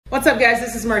What's up, guys?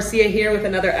 This is Marcia here with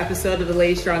another episode of the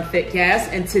Lady Strong Fitcast,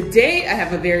 and today I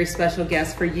have a very special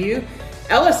guest for you.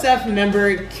 LSF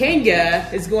member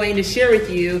Kinga is going to share with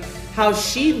you how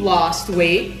she lost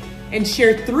weight and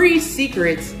share 3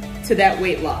 secrets to that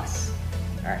weight loss.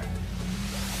 All right.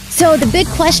 So the big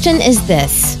question is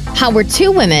this: how were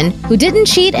 2 women who didn't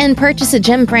cheat and purchase a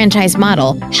gym franchise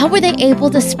model, how were they able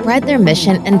to spread their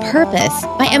mission and purpose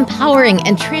by empowering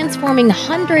and transforming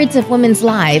hundreds of women's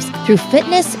lives through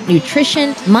fitness,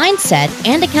 nutrition, mindset,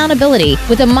 and accountability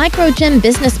with a micro gym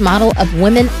business model of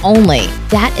women only?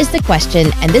 That is the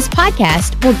question, and this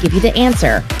podcast will give you the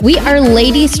answer. We are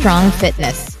Lady Strong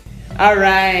Fitness. All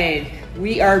right.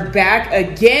 We are back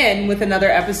again with another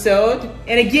episode.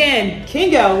 And again,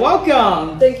 Kinga,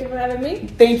 welcome. Thank you for having me.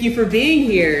 Thank you for being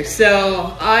here.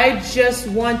 So I just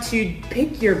want to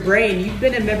pick your brain. You've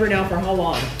been a member now for how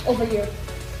long? Over here.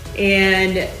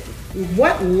 And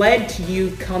what led to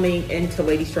you coming into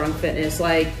Lady Strong Fitness?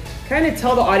 Like, kind of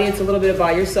tell the audience a little bit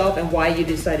about yourself and why you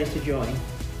decided to join.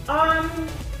 I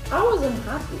wasn't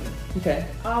happy. Okay.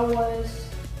 I was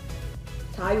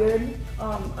tired.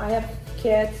 I have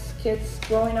kids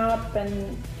growing up,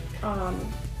 and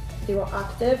they were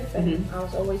active, and I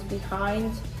was always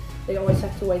behind. They always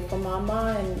have to wait for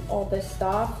mama and all this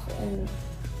stuff. And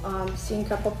seeing a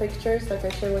couple pictures like I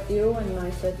shared with you, and I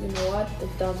said, you know what,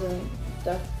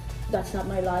 that's not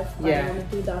my life. Yeah. I don't want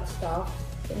to do that stuff.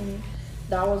 And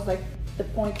that was like the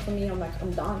point for me. I'm like,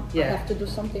 I'm done. Yeah. I have to do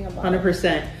something about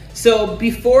 100%. So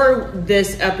before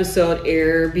this episode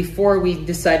aired, before we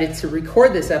decided to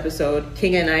record this episode,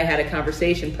 Kinga and I had a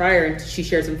conversation prior, and she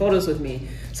shared some photos with me.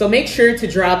 So make sure to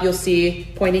drop, you'll see,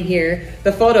 pointing here,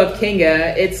 the photo of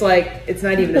Kinga. It's like, it's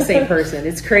not even the same person.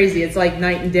 It's crazy. It's like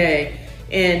night and day.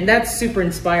 And that's super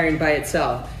inspiring by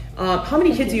itself. How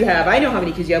many kids do you have? I know how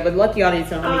many kids you have, but let the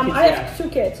audience know how many kids I you have 2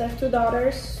 kids. I have 2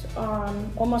 daughters,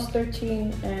 almost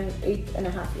 13 and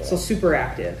 8.5 years. So super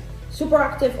active. Super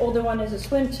active. Older one is a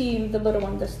swim team. The little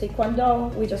one does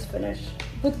taekwondo. We just finished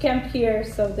boot camp here,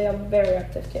 so they are very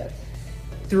active kids.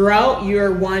 Throughout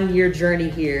your 1-year journey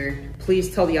here,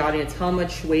 please tell the audience, how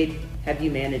much weight have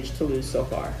you managed to lose so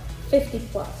far? 50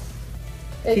 plus.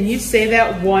 Can you say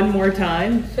that one more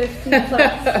time? 50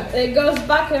 plus. It goes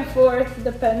back and forth,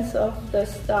 depends of the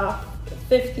stuff.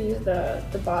 50 is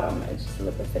the bottom. It's just a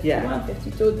little bit 51,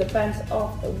 52. Depends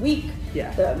of the week,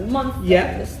 the month,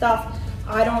 the stuff.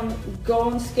 I don't go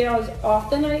on scale as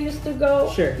often as I used to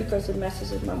go because it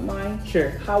messes with my mind.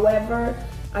 However,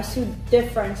 I see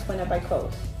difference when I buy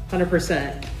clothes.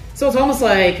 100%. So it's almost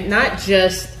like not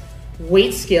just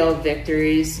weight scale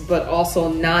victories, but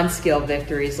also non-scale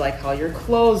victories, like how your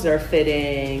clothes are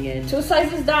fitting and 2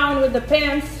 sizes down with the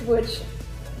pants, which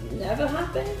never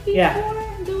happened before.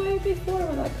 The way before,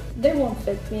 like they won't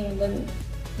fit me, and then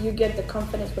you get the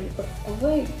confidence when you go, oh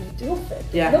wait, you do fit.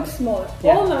 It looks smaller.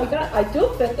 Oh my god, I do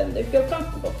fit them. They feel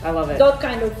comfortable. I love it. That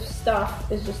kind of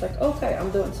stuff is just like, okay,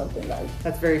 I'm doing something right.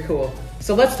 That's very cool.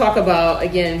 So let's talk about,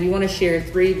 again, we want to share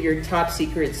 3 of your top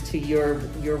secrets to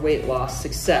your weight loss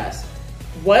success.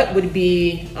 What would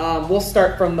be, we'll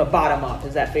start from the bottom up,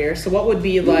 is that fair? So what would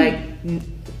be like,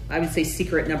 I would say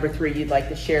secret number 3 you'd like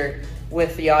to share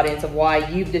with the audience of why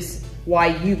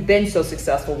you've been so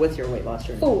successful with your weight loss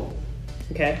journey? Food.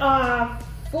 Okay.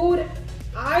 Food,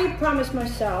 I promised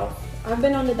myself, I've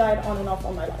been on the diet on and off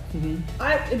all my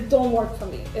life. It don't work for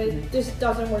me. It just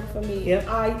doesn't work for me.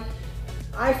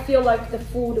 I feel like the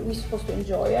food, we're supposed to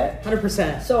enjoy it.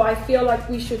 100%. So I feel like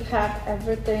we should have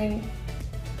everything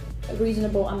a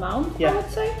reasonable amount, I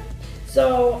would say.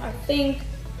 So I think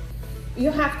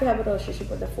you have to have a relationship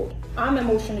with the food. I'm an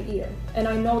emotional eater, and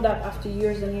I know that after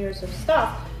years and years of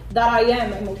stuff, that I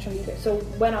am an emotional eater. So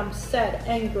when I'm sad,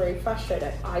 angry,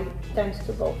 frustrated, I tend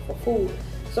to go for food.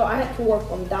 So I had to work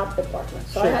on that department.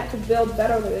 So I had to build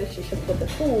better relationship with the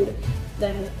food,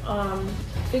 then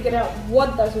figure out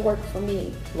what does work for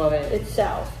me. Love it.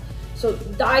 Itself. So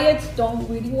diets don't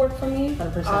really work for me.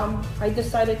 100%. I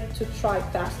decided to try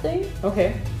fasting.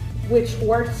 Okay. Which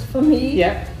works for me.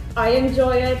 Yeah. I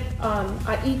enjoy it.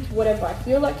 I eat whatever I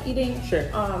feel like eating.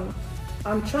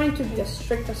 I'm trying to be as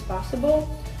strict as possible,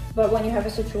 but when you have a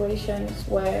situations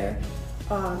where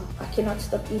I cannot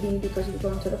stop eating because we're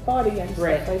going to the party and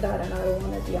stuff like that, and I don't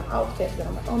want to be an outcast, then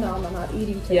I'm like, oh no, I'm not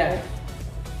eating today.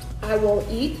 I will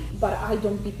eat, but I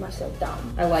don't beat myself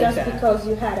down. I like that. Just because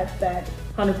you had a bad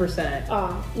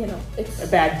 100%. You know, it's a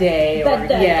bad day.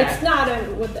 It's not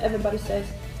what everybody says.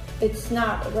 It's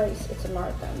not a race, it's a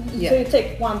marathon. So you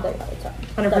take one day at a time.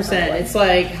 100%. It's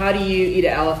like, how do you eat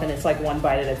an elephant? It's like one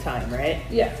bite at a time, right?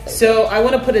 Yeah. So I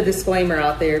want to put a disclaimer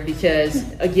out there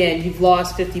because, again, you've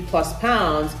lost 50 plus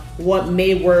pounds. what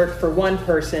may work for one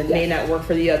person may not work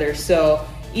for the other. So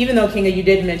even though, Kinga, you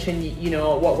did mention,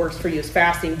 what works for you is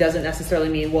fasting, doesn't necessarily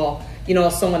mean, well,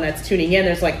 someone that's tuning in,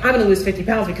 there's like, I'm going to lose 50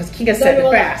 pounds because Kinga said to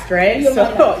fast, right?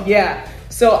 So, yeah.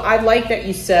 So I like that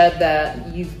you said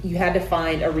that you had to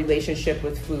find a relationship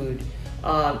with food.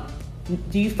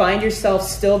 Do you find yourself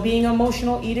still being an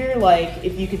emotional eater? Like,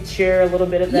 if you could share a little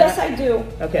bit of that? Yes, I do.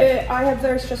 Okay. I have a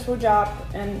very stressful job,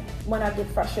 and when I get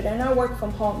frustrated, and I work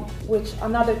from home, which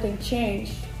another thing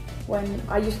changed. When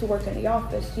I used to work in the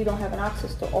office, you don't have an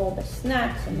access to all the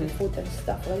snacks and the food and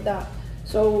stuff like that.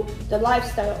 So the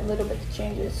lifestyle a little bit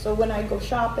changes. So when I go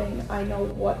shopping, I know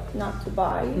what not to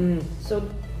buy. So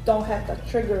don't have the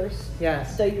triggers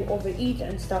that you overeat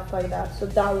and stuff like that. So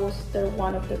that was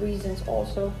one of the reasons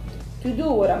also to do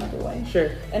what I'm doing.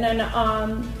 Sure. And then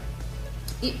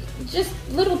just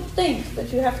little things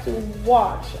that you have to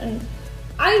watch. And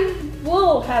I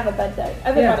will have a bad day.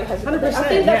 Everybody has a bad day. I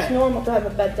think that's normal to have a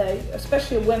bad day,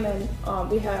 especially women.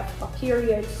 We have our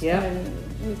periods and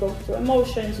we go through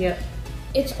emotions. Yeah.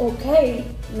 It's okay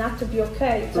not to be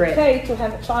okay. It's okay to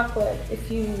have a chocolate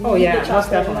if you need the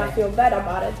chocolate and not feel bad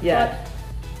about it. Yeah.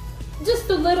 But just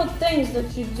the little things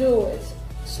that you do is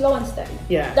slow and steady.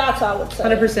 Yeah. That's how I would say.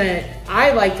 100%.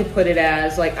 I like to put it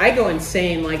as, like, I go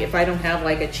insane. Like, if I don't have,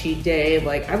 like, a cheat day,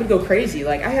 like, I would go crazy.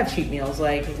 Like, I have cheat meals.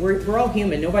 Like, we're all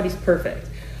human. Nobody's perfect.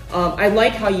 I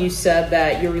like how you said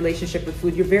that your relationship with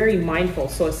food, you're very mindful.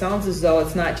 So it sounds as though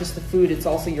it's not just the food, it's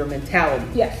also your mentality.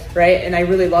 Yes. Right? And I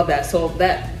really love that. So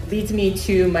that leads me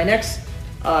to my next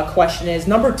question is,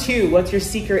 number 2, what's your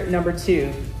secret number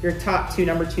 2? Your top 2,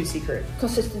 number 2 secret?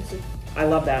 Consistency. I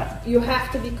love that. You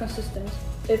have to be consistent.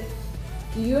 If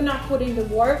you're not putting the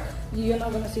work, you're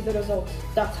not going to see the results.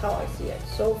 That's how I see it.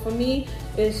 So for me,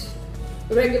 is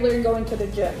regularly going to the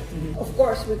gym. Of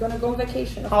course, we're going to go on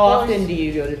vacation. How often do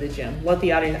you go to the gym? Let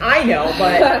the audience, I know,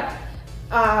 but...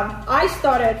 I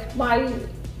started my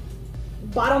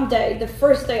bottom day, the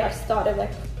first day I started,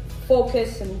 like,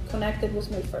 focus and connected was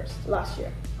May 1st, last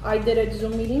year. I did it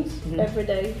Zoom meetings every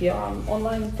day,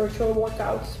 online virtual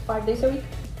workouts 5 days a week.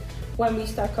 When we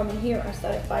start coming here, I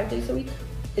started 5 days a week.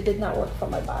 It did not work for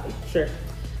my body. Sure.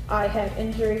 I had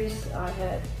injuries, I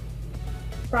had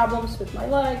problems with my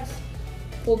legs,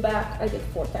 pull back, I did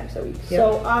 4 times a week. Yep.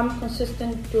 So I'm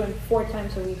consistent doing 4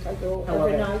 times a week. I go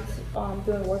every night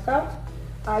doing workout.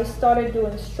 I started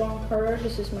doing strong her.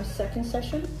 This is my second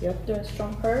session doing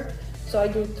strong her. So I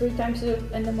do 3 times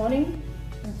in the morning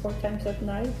and 4 times at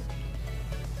night.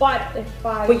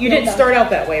 But you didn't start out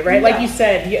that way, right? Yeah. Like you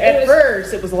said, at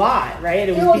first it was a lot, right?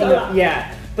 It was a lot.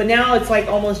 Yeah. But now it's like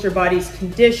almost your body's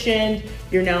conditioned.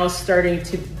 You're now starting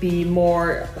to be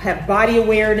have body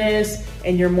awareness,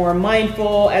 and you're more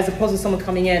mindful as opposed to someone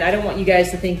coming in. I don't want you guys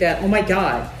to think that, oh my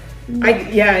God. No.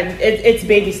 It's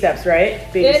baby steps, right?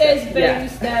 It is baby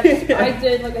steps.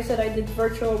 I did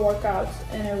virtual workouts,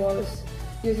 and I was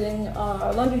using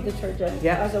laundry detergent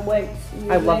as a weight.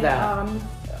 I love that.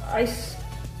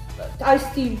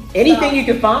 Anything you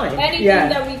could find. Anything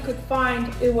that we could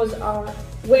find, it was our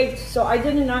weight. So I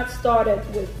did not start it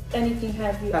with anything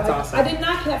heavy. That's awesome. I did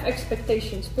not have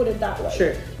expectations, put it that way.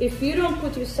 Sure. If you don't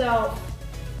put yourself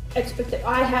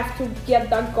I have to get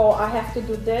that goal, I have to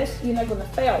do this, you're not going to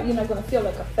fail. You're not going to feel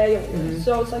like a failure.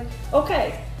 So it's like,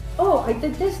 okay, I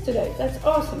did this today. That's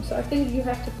awesome. So I think you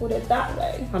have to put it that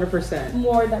way. 100%.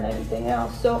 More than anything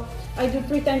else. So I do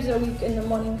 3 times a week in the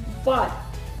morning, but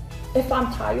if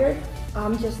I'm tired,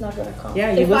 I'm just not gonna come.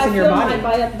 Yeah, you listen to your body. If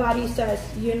I feel my body says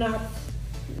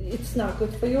it's not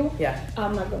good for you,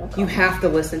 I'm not gonna come. You have to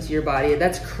listen to your body.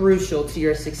 That's crucial to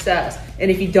your success. And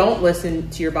if you don't listen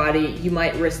to your body, you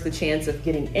might risk the chance of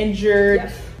getting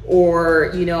injured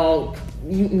or,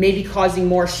 maybe causing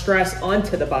more stress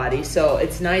onto the body. So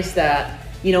it's nice that,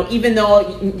 even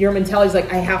though your mentality is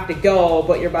like, I have to go,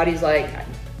 but your body's like,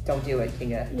 don't do it,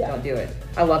 Kinga. Don't do it.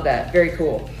 I love that. Very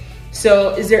cool.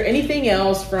 So is there anything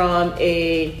else from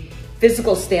a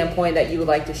physical standpoint that you would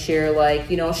like to share? Like,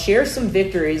 share some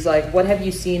victories. Like, what have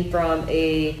you seen from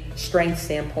a strength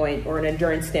standpoint or an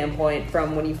endurance standpoint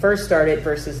from when you first started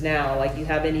versus now? Like, you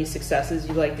have any successes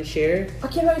you'd like to share? I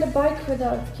can ride a bike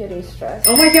without getting stressed.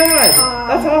 Oh my God,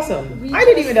 that's awesome. I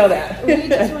didn't even know that. We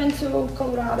just went to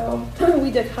Colorado.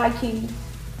 We did hiking.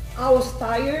 I was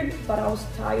tired, but I was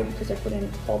tired because I couldn't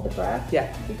hold the breath.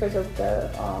 Yeah. Because of the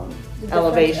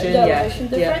elevation. The elevation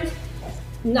difference.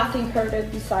 Nothing hurted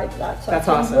besides that. So that's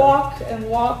I awesome.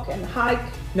 Walk and hike.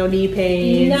 No knee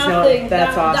pains. Nothing.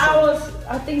 That's awesome.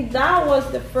 I think that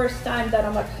was the first time that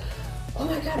I'm like, oh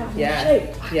my God, I'm in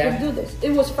shape. I can do this.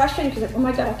 It was frustrating because, oh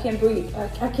my God, I can't breathe.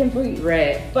 I can't breathe.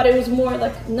 Right. But it was more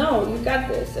like, no, you got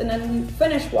this. And then we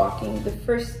finished walking. The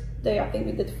first day, I think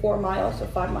we did 4 miles or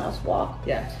 5 miles walk.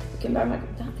 Yeah. We came back, I'm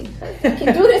like, nothing hurts. I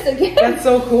can do this again. That's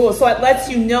so cool. So it lets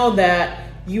you know that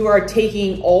you are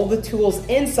taking all the tools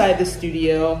inside the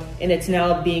studio and it's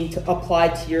now being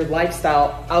applied to your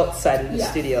lifestyle outside of the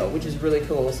studio, which is really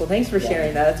cool. So thanks for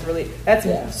sharing that.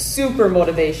 That's super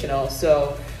motivational.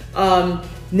 So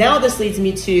now this leads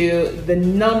me to the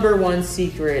number one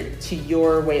secret to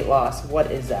your weight loss.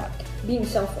 What is that? Being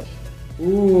selfish.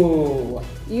 Ooh.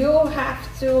 You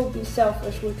have to be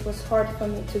selfish, which was hard for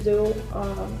me to do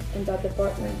in that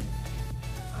department.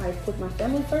 I put my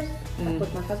family first, I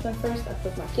put my husband first, I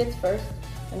put my kids first,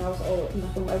 and I was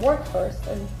put my work first,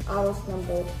 and I was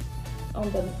number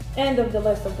on the end of the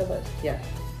list of the list. Yeah.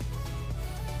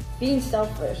 Being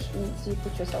selfish means you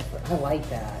put yourself first. I like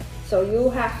that. So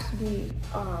you have to be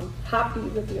happy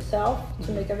with yourself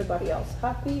to make everybody else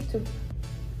happy, to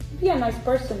be a nice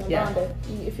person around it.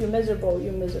 If you're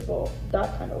miserable,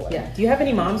 that kind of way. Yeah. Do you have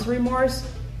any mom's remorse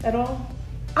at all?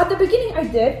 At the beginning, I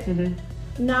did.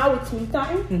 Now it's me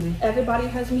time. Everybody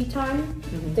has me time.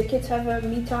 The kids have a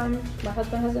me time. My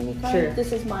husband has a me time. Sure.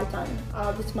 This is my time.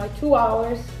 It's my 2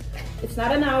 hours. It's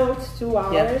not an hour, it's 2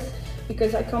 hours.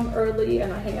 Because I come early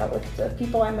and I hang out with the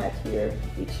people I met here.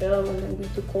 We chill and then we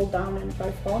do cool down and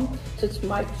drive home. So it's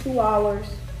my 2 hours.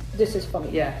 This is for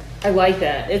me. Yeah, I like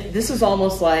that. This is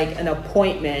almost like an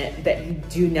appointment that you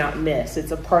do not miss.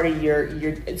 It's a part of your,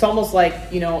 it's almost like,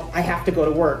 I have to go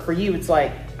to work. For you, it's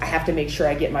like, I have to make sure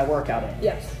I get my workout in.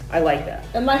 Yes. I like that.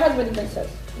 And my husband even says,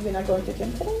 "You're not going to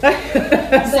gym today?"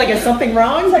 It's like, is something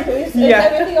wrong? Is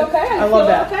everything okay? I love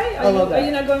that. Okay? I love that. Are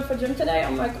you not going for gym today?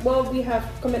 I'm like, well, we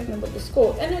have commitment with the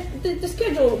school. And the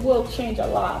schedule will change a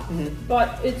lot.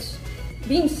 But it's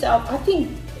being I think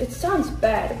it sounds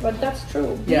bad, but that's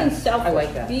true. Being selfish. I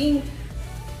like that.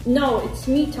 No, it's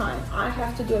me time. I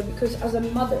have to do it because as a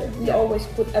mother, we always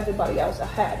put everybody else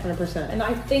ahead. 100%. And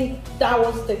I think that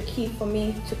was the key for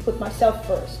me to put myself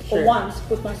first. For once,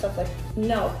 put myself like,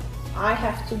 no, I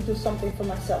have to do something for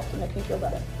myself to make me feel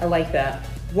better. I like that.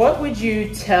 What would you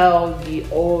tell the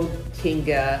old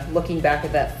Kinga, looking back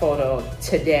at that photo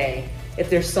today,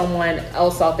 if there's someone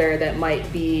else out there that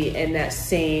might be in that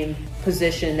same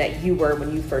position that you were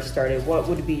when you first started? What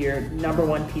would be your number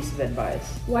one piece of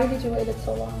advice? Why did you wait it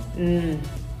so long?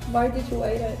 Why did you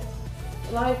wait it?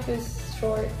 Life is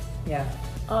short. Yeah.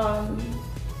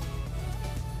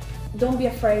 Don't be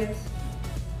afraid.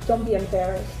 Don't be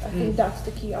embarrassed. I think that's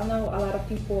the key. I know a lot of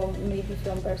people maybe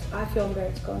feel embarrassed. I feel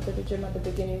embarrassed going to the gym at the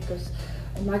beginning because,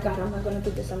 oh my God, I'm not going to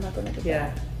do this. I'm not going to do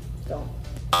that. Don't.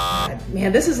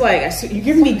 Man, this is like, you're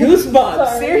giving me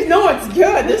goosebumps. Seriously, no, it's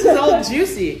good. This is all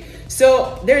juicy.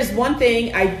 So there's one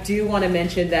thing I do want to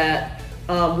mention that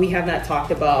we have not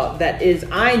talked about that is,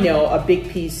 I know, a big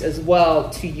piece as well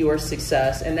to your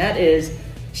success, and that is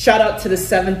shout out to the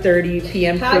 7:30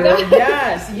 p.m. crew.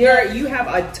 Yes, you have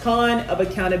a ton of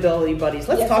accountability buddies.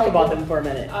 Let's talk about them for a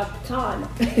minute. A ton.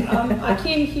 I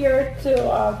came here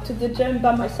to the gym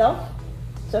by myself,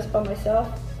 just by myself.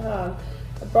 I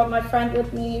brought my friend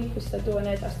with me. We started doing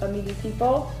it. I started meeting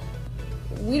people.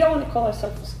 We don't want to call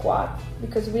ourselves a squad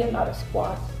because we are not a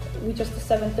squad. We're just a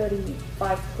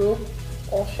 735 group,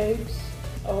 all shapes,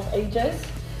 all ages.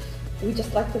 We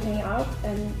just like to hang out,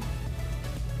 and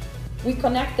we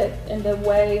connected in the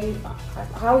way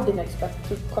I didn't expect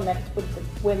to connect with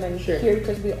the women here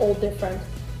because we're all different.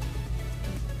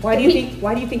 Why do you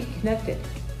think you connected?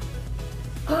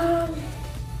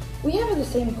 We have the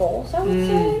same goals, I would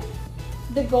say.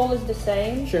 The goal is the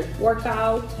same, work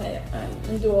out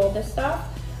and do all this stuff,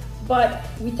 but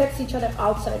we text each other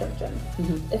outside of gym.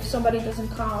 If somebody doesn't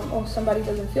come or somebody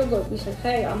doesn't feel good, we say,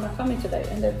 hey, I'm not coming today.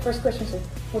 And the first question is,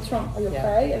 what's wrong? Are you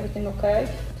okay? Everything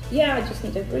okay? Yeah, I just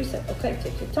need a reset. Okay,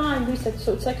 take your time, reset.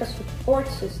 So it's like a support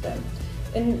system.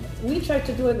 And we try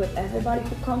to do it with everybody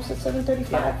who comes at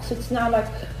 7:35. So it's not like,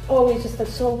 oh, it's just a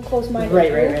so close-minded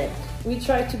group. Right. We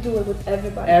try to do it with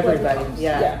everybody.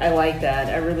 Yeah, I like that.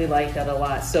 I really like that a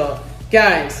lot. So,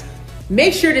 guys,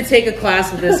 make sure to take a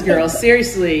class with this girl.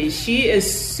 Seriously, she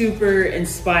is super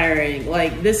inspiring.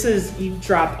 Like, you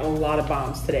dropped a lot of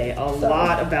bombs today. A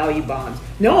lot of value bombs.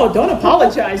 No, don't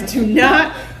apologize. Do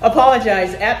not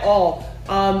apologize at all.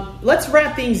 Let's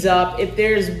wrap things up. If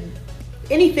there's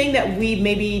anything that we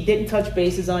maybe didn't touch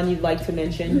bases on you'd like to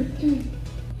mention?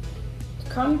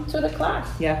 Come to the class.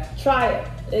 Yeah. Try it.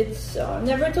 It's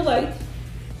never too late.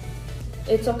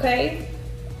 It's okay.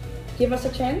 Give us a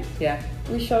chance. Yeah.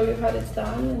 We show you how it's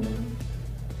done, and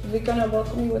we're gonna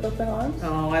welcome you with open arms.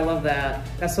 Oh, I love that.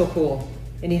 That's so cool.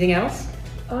 Anything else?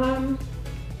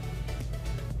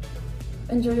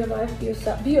 enjoy your life, be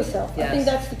yourself. Yes. I think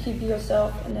that's the key, be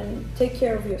yourself, and then take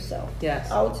care of yourself. Yes.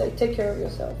 I would say take care of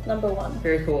yourself, number one.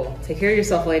 Very cool. Take care of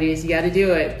yourself, ladies. You got to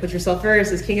do it. Put yourself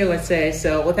first, as Kinga would say.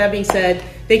 So with that being said,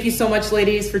 thank you so much,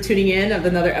 ladies, for tuning in of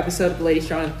another episode of the Lady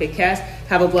Strong and Fit Cast.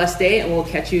 Have a blessed day, and we'll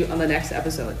catch you on the next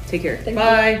episode. Take care.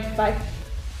 Bye. Bye.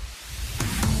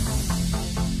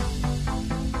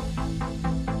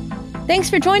 Thanks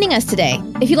for joining us today.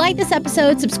 If you like this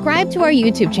episode, subscribe to our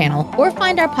YouTube channel or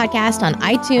find our podcast on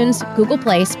iTunes, Google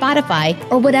Play, Spotify,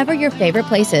 or whatever your favorite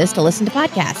place is to listen to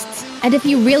podcasts. And if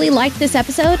you really liked this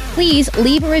episode, please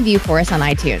leave a review for us on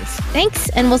iTunes. Thanks,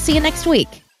 and we'll see you next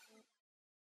week.